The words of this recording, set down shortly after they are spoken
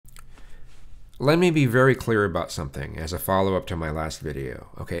let me be very clear about something as a follow-up to my last video.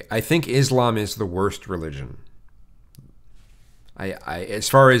 Okay, I think Islam is the worst religion. As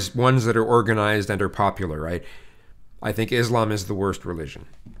far as ones that are organized and are popular, right? I think Islam is the worst religion.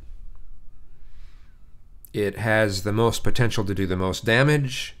 It has the most potential to do the most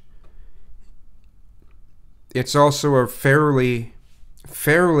damage. It's also a fairly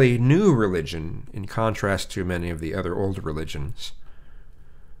new religion in contrast to many of the other old religions.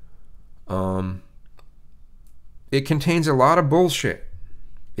 It contains a lot of bullshit.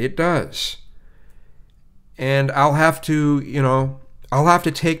 It does. And I'll have to, I'll have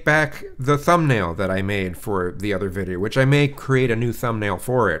to take back the thumbnail that I made for the other video, which I may create a new thumbnail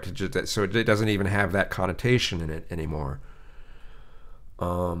for it, so it doesn't even have that connotation in it anymore.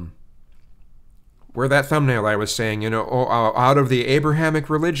 Where that thumbnail I was saying, out of the Abrahamic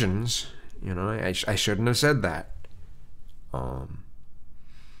religions, I shouldn't have said that. I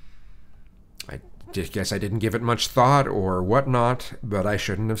just guess I didn't give it much thought or whatnot, but I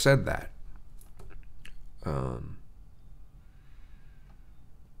shouldn't have said that.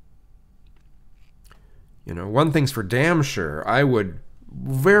 One thing's for damn sure, I would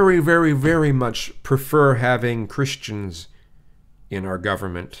very, very, very much prefer having Christians in our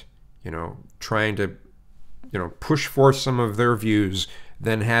government, trying to, push forth some of their views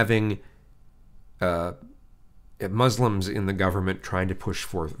than having Muslims in the government trying to push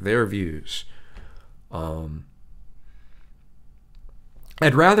forth their views.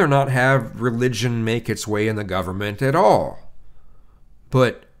 I'd rather not have religion make its way in the government at all.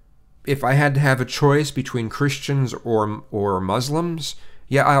 But if I had to have a choice between Christians or Muslims,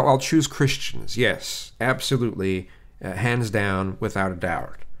 yeah, I'll choose Christians. Yes, absolutely, hands down, without a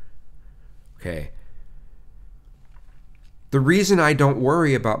doubt. Okay. The reason I don't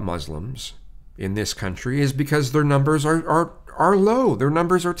worry about Muslims in this country is because their numbers are low. Their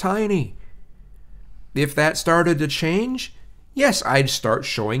numbers are tiny. If that started to change, yes, I'd start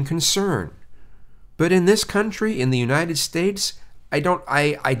showing concern. But in this country, in the United States,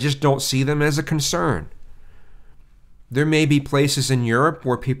 I just don't see them as a concern. There may be places in Europe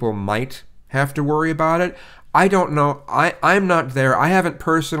where people might have to worry about it. I don't know. I'm not there. I haven't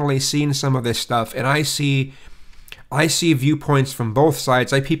personally seen some of this stuff, and I see viewpoints from both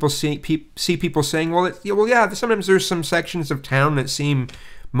sides. See people saying, well, yeah, sometimes there's some sections of town that seem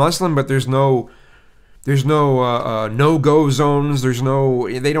Muslim, but there's no no-go zones.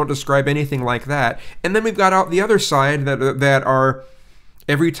 They don't describe anything like that. And then we've got out the other side that are,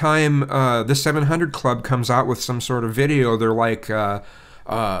 every time the 700 Club comes out with some sort of video, they're like,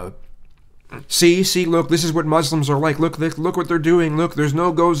 see, look, this is what Muslims are like. Look what they're doing. Look, there's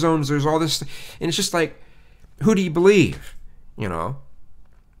no-go zones. There's all this, and it's just like, who do you believe?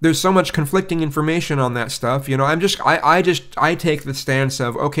 There's so much conflicting information on that stuff. I take the stance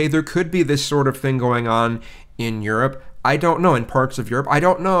of, okay, there could be this sort of thing going on in Europe. I don't know. In parts of Europe, I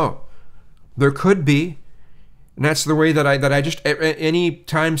don't know. There could be. And that's the way that I just, any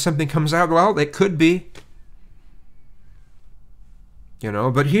time something comes out, well, it could be.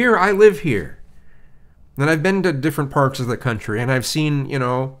 But here, I live here. And I've been to different parts of the country, and I've seen,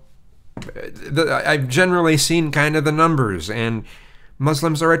 I've generally seen kind of the numbers, and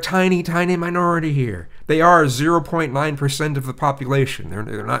Muslims are a tiny, tiny minority here. They are 0.9% of the population.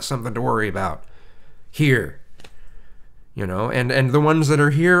 They're not something to worry about here. And the ones that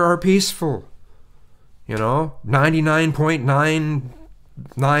are here are peaceful.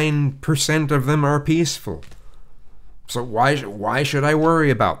 99.99% of them are peaceful. So why should I worry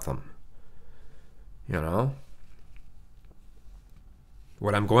about them?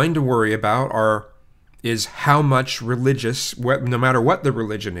 What I'm going to worry about is how much religious, no matter what the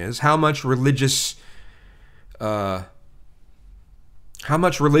religion is, how much religion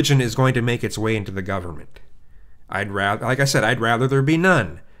is going to make its way into the government. Like I said, I'd rather there be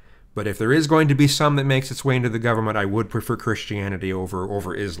none. But if there is going to be some that makes its way into the government, I would prefer Christianity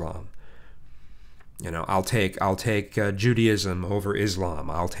over Islam. I'll take Judaism over Islam.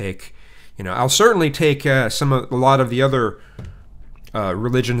 I'll certainly take a lot of the other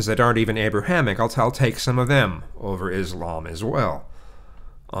religions that aren't even Abrahamic. I'll take some of them over Islam as well.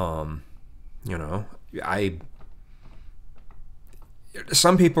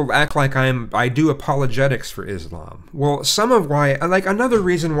 Some people act like I do apologetics for Islam. Well, another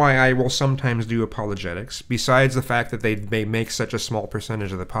reason why I will sometimes do apologetics, besides the fact that they make such a small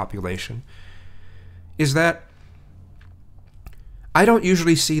percentage of the population, is that I don't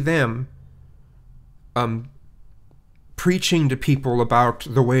usually see them preaching to people about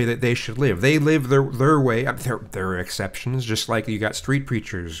the way that they should live. They live their way. There are exceptions, just like you got street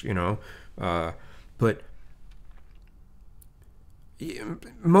preachers, but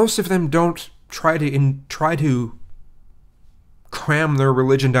most of them don't try to cram their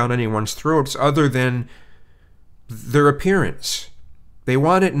religion down anyone's throats other than their appearance. They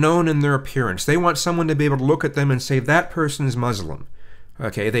want it known in their appearance. They want someone to be able to look at them and say, that person's Muslim.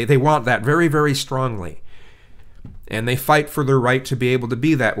 Okay, they want that very, very strongly. And they fight for their right to be able to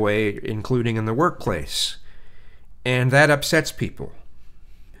be that way, including in the workplace. And that upsets people.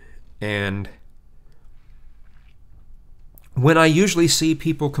 And when I usually see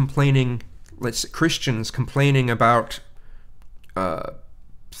people complaining, Christians complaining about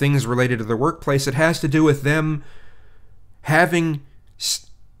things related to the workplace, it has to do with them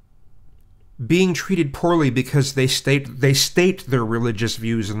being treated poorly because they state their religious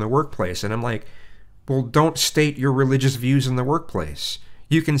views in the workplace. And I'm like, well, don't state your religious views in the workplace.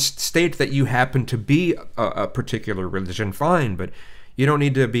 You can state that you happen to be a particular religion, fine, but you don't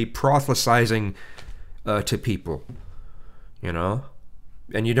need to be proselytizing to people, you know?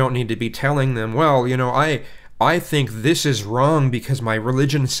 And you don't need to be telling them, well, you know, I think this is wrong because my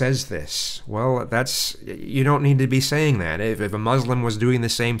religion says this. Well, you don't need to be saying that. If a Muslim was doing the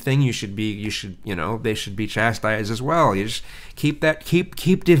same thing, they should be chastised as well. You just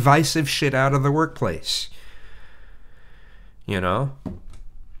keep divisive shit out of the workplace. You know?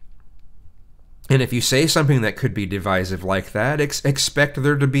 And if you say something that could be divisive like that, expect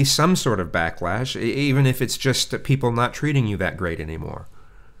there to be some sort of backlash, even if it's just people not treating you that great anymore.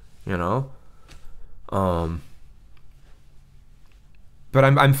 You know? But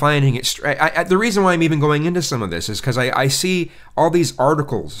I'm finding it... the reason why I'm even going into some of this is because I see all these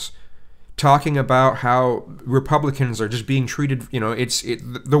articles talking about how Republicans are just being treated, you know,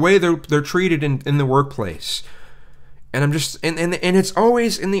 the way they're treated in the workplace. And I'm just... And it's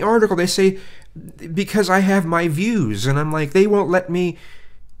always in the article, they say, because I have my views. And I'm like, they won't let me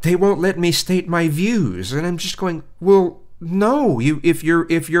state my views. And I'm just going, well, no. If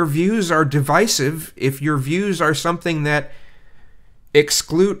your views are divisive, if your views are something that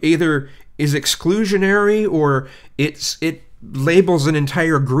either is exclusionary or it labels an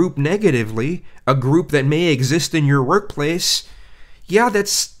entire group negatively, a group that may exist in your workplace, yeah,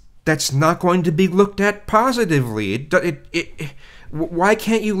 that's not going to be looked at positively. Why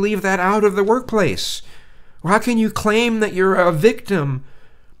can't you leave that out of the workplace? How can you claim that you're a victim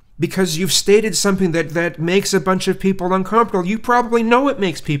because you've stated something that makes a bunch of people uncomfortable? You probably know it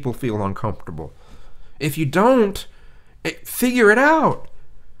makes people feel uncomfortable. If you don't, figure it out.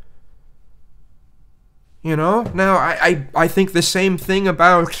 You know? Now, I think the same thing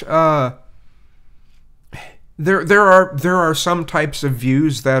about... There are some types of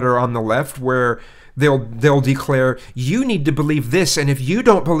views that are on the left where they'll declare, you need to believe this, and if you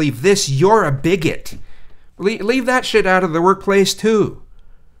don't believe this, you're a bigot. Leave that shit out of the workplace too.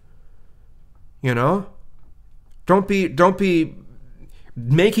 You know? Don't be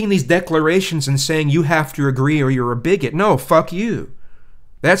making these declarations and saying you have to agree or you're a bigot. No, fuck you.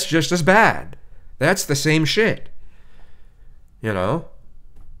 That's just as bad. That's the same shit. You know?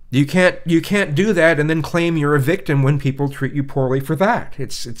 You can't do that and then claim you're a victim when people treat you poorly for that.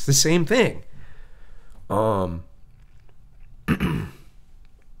 It's the same thing. So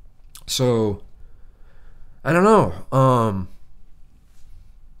I don't know.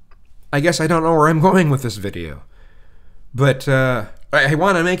 I guess I don't know where I'm going with this video. But I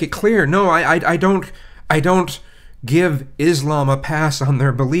want to make it clear. No, I don't give Islam a pass on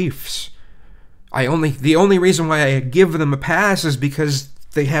their beliefs. The only reason why I give them a pass is because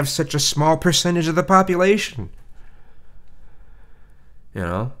they have such a small percentage of the population. You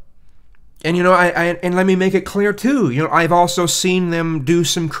know? And, you know, and let me make it clear, too. You know, I've also seen them do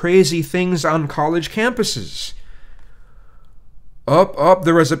some crazy things on college campuses.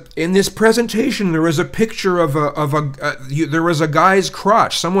 In this presentation, there was a picture there was a guy's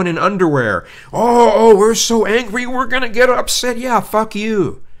crotch, someone in underwear. Oh, we're so angry, we're gonna get upset. Yeah, fuck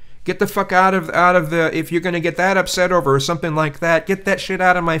you. Get the fuck out of the, if you're gonna get that upset over something like that, get that shit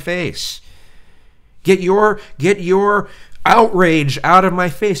out of my face. Get your outrage out of my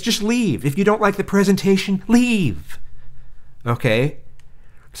face. Just leave. If you don't like the presentation, leave. Okay?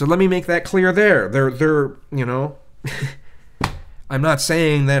 So let me make that clear there. They're you know, I'm not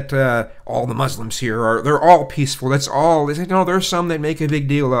saying that all the Muslims here they're all peaceful. That's all. No, there's some that make a big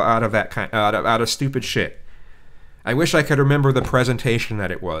deal out of that kind, out of stupid shit. I wish I could remember the presentation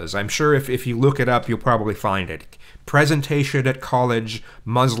that it was. I'm sure if you look it up, you'll probably find it. Presentation at college,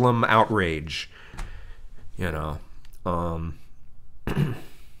 Muslim outrage. You know.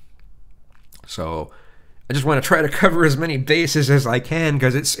 So I just want to try to cover as many bases as I can,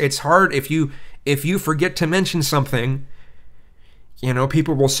 because it's hard if you forget to mention something. You know,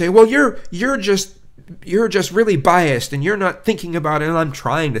 people will say, well, you're just you're just really biased and you're not thinking about it, and I'm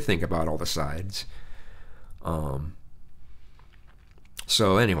trying to think about all the sides.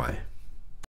 So anyway,